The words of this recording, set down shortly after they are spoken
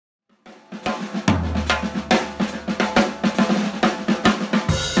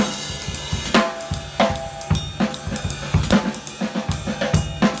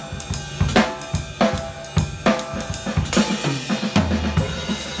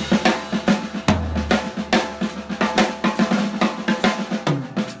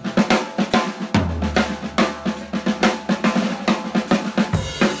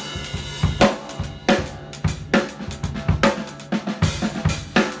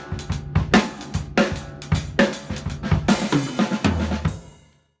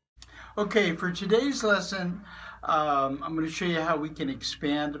Okay, for today's lesson, I'm going to show you how we can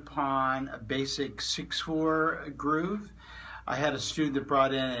expand upon a basic 6/4 groove. I had a student that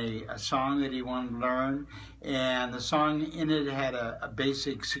brought in a song that he wanted to learn, and the song in it had a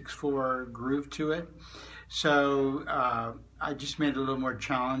basic 6/4 groove to it. So I just made it a little more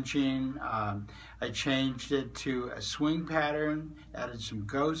challenging. I changed it to a swing pattern, added some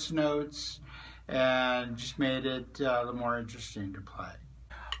ghost notes, and just made it a little more interesting to play.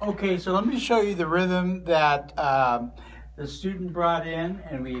 Okay, so let me show you the rhythm that the student brought in,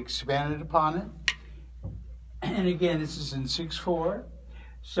 and we expanded upon it. And again, this is in 6/4.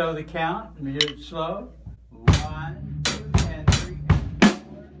 So the count, let me do it slow. 1, 2, and 3, and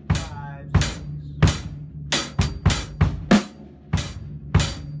 4, 5, 6.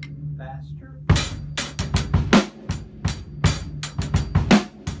 Faster.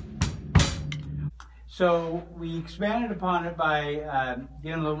 So we expanded upon it by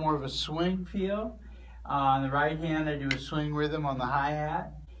getting a little more of a swing feel. On the right hand, I do a swing rhythm on the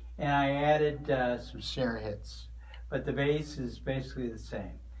hi-hat, and I added some snare hits. But the bass is basically the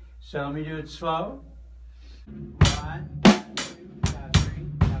same. So let me do it slow. 1, 2, 3,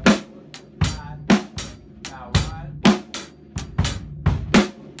 4, 5,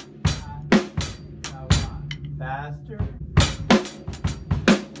 1. Faster.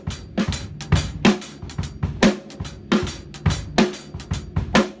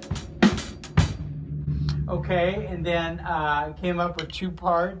 Okay, and then I came up with two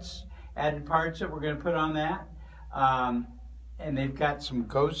parts, added parts that we're going to put on that. And they've got some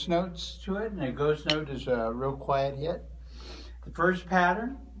ghost notes to it, and a ghost note is a real quiet hit. The first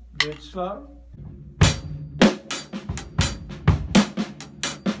pattern, do it slow.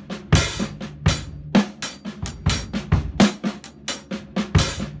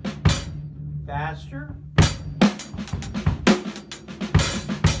 Faster.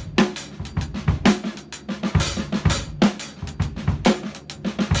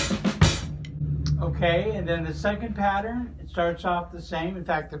 Okay, and then the second pattern, it starts off the same. In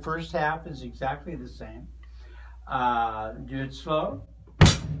fact, the first half is exactly the same. Do it slow.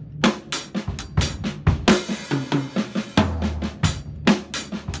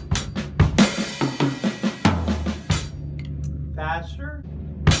 Faster.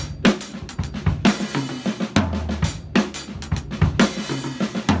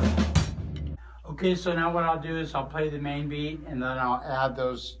 Okay, so now what I'll do is I'll play the main beat, and then I'll add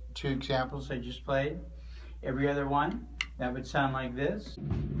those two examples I just played. Every other one, that would sound like this.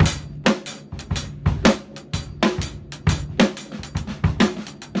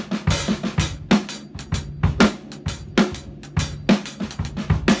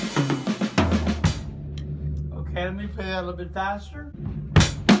 Okay, let me play that a little bit faster.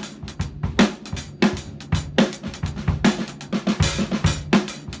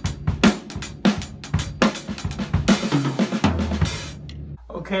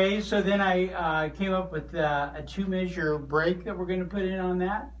 Okay, so then I came up with a 2-measure break that we're going to put in on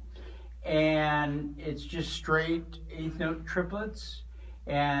that. And it's just straight 8th note triplets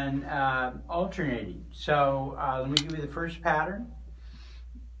and alternating. So let me give you the first pattern.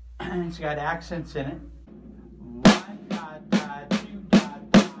 It's got accents in it. 1, dot, dot, 2,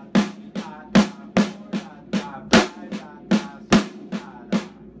 dot, dot, 3, dot, dot, 4, dot, dot, 5, dot, dot, 6, dot, dot.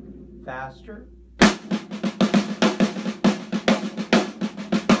 Faster.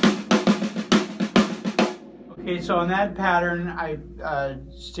 Okay, so on that pattern, I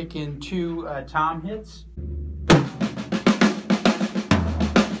stick in 2 tom hits.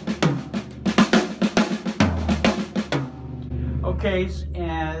 Okay,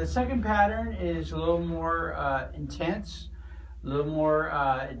 and the second pattern is a little more intense, a little more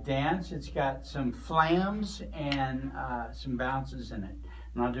dance. It's got some flams and some bounces in it.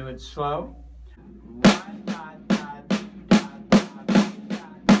 And I'll do it slow. 1, dot, dot, 2, dot, dot, 3,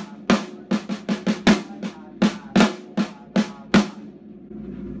 dot, dot, 4,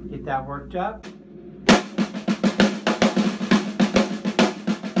 get that worked up.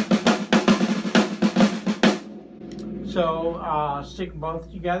 So stick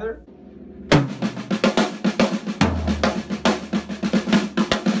both together.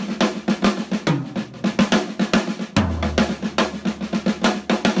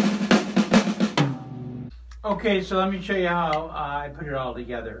 Okay, so let me show you how I put it all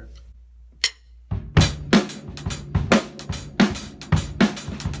together.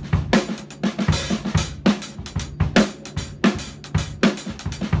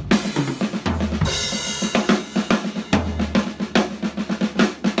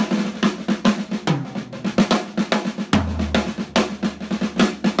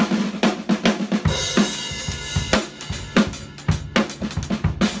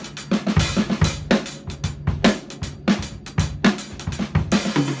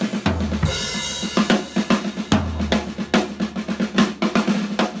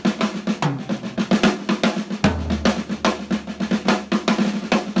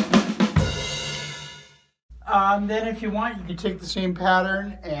 Then if you want, you can take the same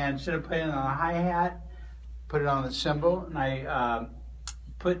pattern and instead of putting it on a hi-hat, put it on the cymbal. And I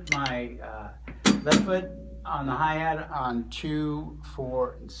put my left foot on the hi-hat on 2,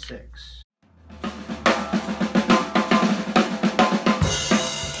 4, and 6.